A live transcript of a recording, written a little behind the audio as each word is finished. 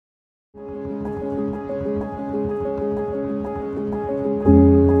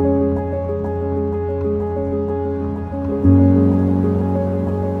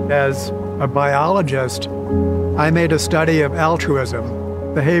as a biologist, I made a study of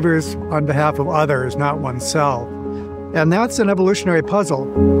altruism, behaviors on behalf of others, not oneself. And that's an evolutionary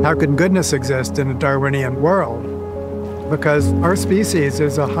puzzle. How can goodness exist in a Darwinian world? Because our species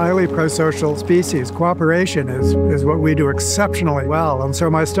is a highly prosocial species. Cooperation is what we do exceptionally well. And so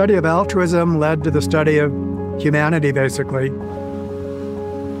my study of altruism led to the study of humanity, basically.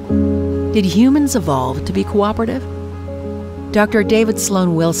 Did humans evolve to be cooperative? Dr. David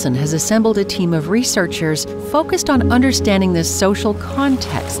Sloan Wilson has assembled a team of researchers focused on understanding the social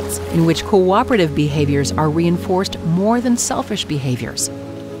contexts in which cooperative behaviors are reinforced more than selfish behaviors.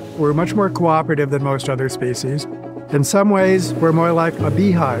 We're much more cooperative than most other species. In some ways, we're more like a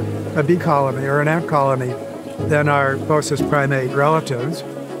beehive, a bee colony, or an ant colony than our closest primate relatives.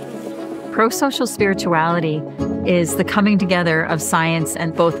 ProSocial spirituality is the coming together of science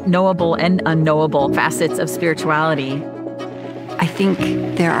and both knowable and unknowable facets of spirituality. I think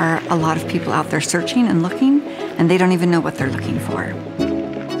there are a lot of people out there searching and looking, and they don't even know what they're looking for.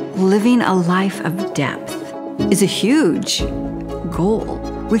 Living a life of depth is a huge goal.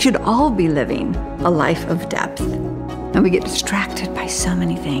 We should all be living a life of depth, and we get distracted by so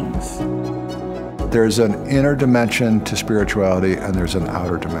many things. There's an inner dimension to spirituality, and there's an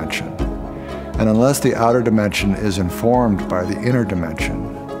outer dimension. And unless the outer dimension is informed by the inner dimension,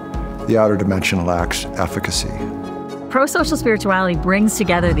 the outer dimension lacks efficacy. ProSocial spirituality brings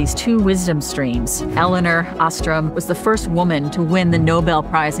together these two wisdom streams. Elinor Ostrom was the first woman to win the Nobel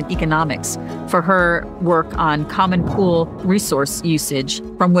Prize in Economics for her work on common pool resource usage,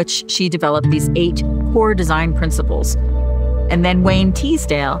 from which she developed these 8 core design principles. And then Wayne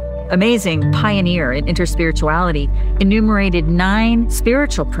Teasdale, amazing pioneer in interspirituality, enumerated 9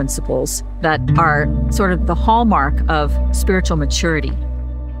 spiritual principles that are sort of the hallmark of spiritual maturity.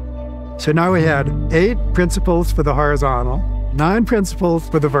 So now we had 8 principles for the horizontal, 9 principles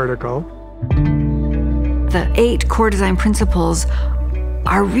for the vertical. The 8 core design principles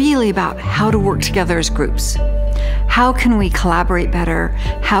are really about how to work together as groups. How can we collaborate better?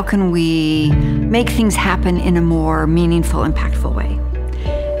 How can we make things happen in a more meaningful, impactful way?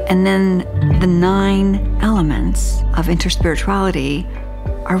 And then the 9 elements of interspirituality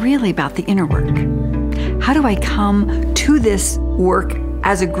are really about the inner work. How do I come to this work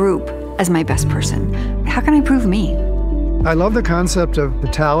as a group as my best person? How can I prove me? I love the concept of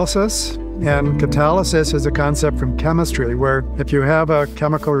catalysis, and catalysis is a concept from chemistry where if you have a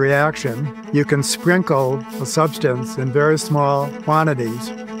chemical reaction, you can sprinkle a substance in very small quantities,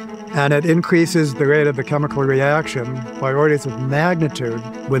 and it increases the rate of the chemical reaction by orders of magnitude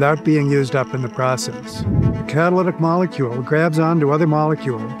without being used up in the process. The catalytic molecule grabs onto other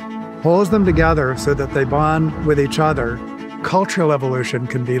molecules, pulls them together so that they bond with each other. Cultural evolution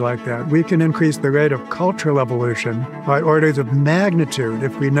can be like that. We can increase the rate of cultural evolution by orders of magnitude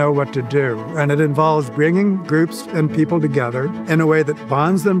if we know what to do. And it involves bringing groups and people together in a way that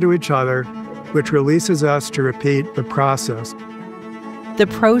bonds them to each other, which releases us to repeat the process. The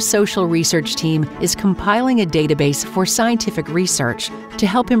ProSocial research team is compiling a database for scientific research to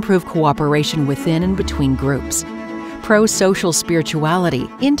help improve cooperation within and between groups. ProSocial spirituality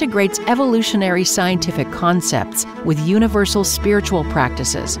integrates evolutionary scientific concepts with universal spiritual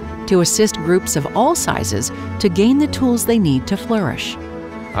practices to assist groups of all sizes to gain the tools they need to flourish.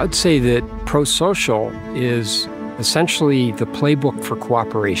 I would say that ProSocial is essentially the playbook for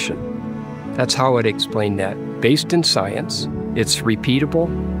cooperation. That's how I'd explain that. Based in science, it's repeatable,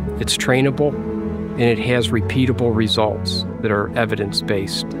 it's trainable, and it has repeatable results that are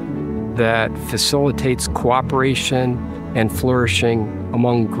evidence-based, that facilitates cooperation and flourishing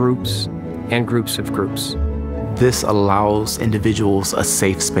among groups and groups of groups. This allows individuals a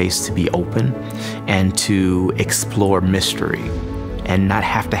safe space to be open and to explore mystery and not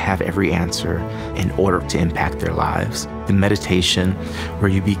have to have every answer in order to impact their lives. The meditation where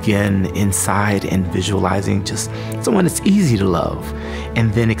you begin inside and visualizing just someone that's easy to love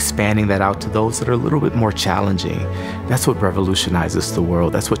and then expanding that out to those that are a little bit more challenging. That's what revolutionizes the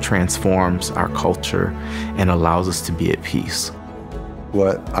world. That's what transforms our culture and allows us to be at peace.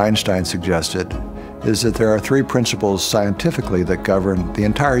 What Einstein suggested is that there are 3 principles scientifically that govern the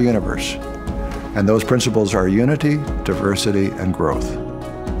entire universe. And those principles are unity, diversity, and growth.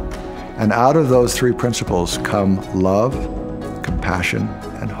 And out of those 3 principles come love, compassion,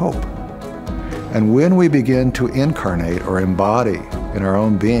 and hope. And when we begin to incarnate or embody in our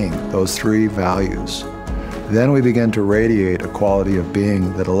own being those 3 values, then we begin to radiate a quality of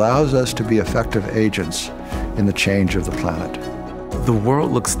being that allows us to be effective agents in the change of the planet. The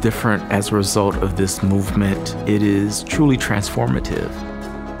world looks different as a result of this movement. It is truly transformative.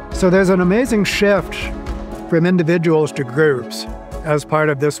 So there's an amazing shift from individuals to groups. as part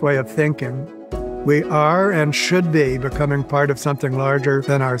of this way of thinking, we are and should be becoming part of something larger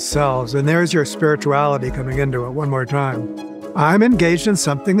than ourselves. And there's your spirituality coming into it one more time. I'm engaged in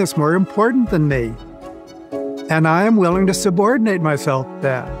something that's more important than me. And I am willing to subordinate myself to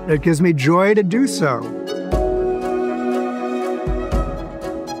that. It gives me joy to do so.